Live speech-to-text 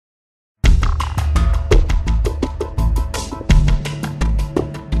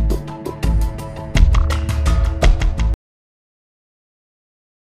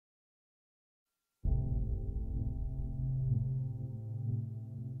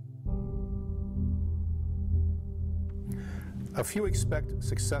A few expect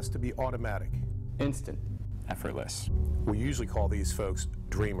success to be automatic. Instant. Effortless. We usually call these folks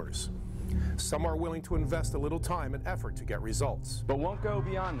dreamers. Some are willing to invest a little time and effort to get results. But won't go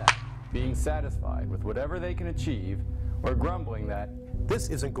beyond that, being satisfied with whatever they can achieve or grumbling that this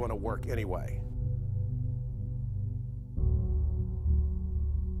isn't going to work anyway.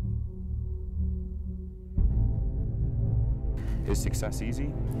 Is success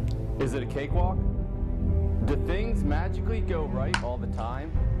easy? Is it a cakewalk? Do things magically go right all the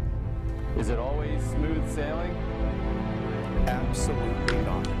time? Is it always smooth sailing? Absolutely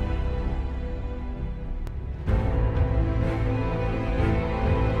not.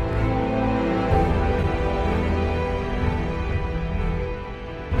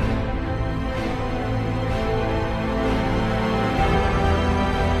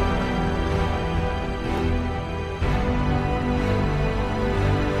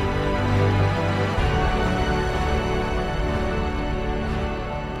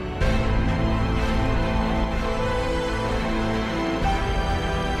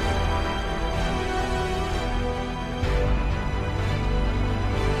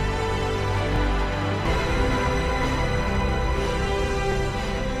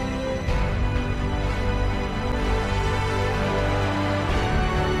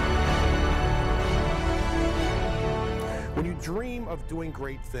 When you dream of doing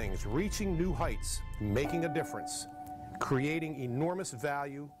great things, reaching new heights, making a difference, creating enormous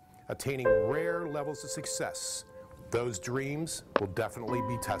value, attaining rare levels of success, those dreams will definitely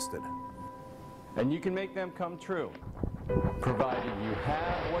be tested. And you can make them come true, provided you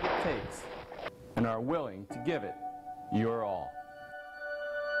have what it takes and are willing to give it your all.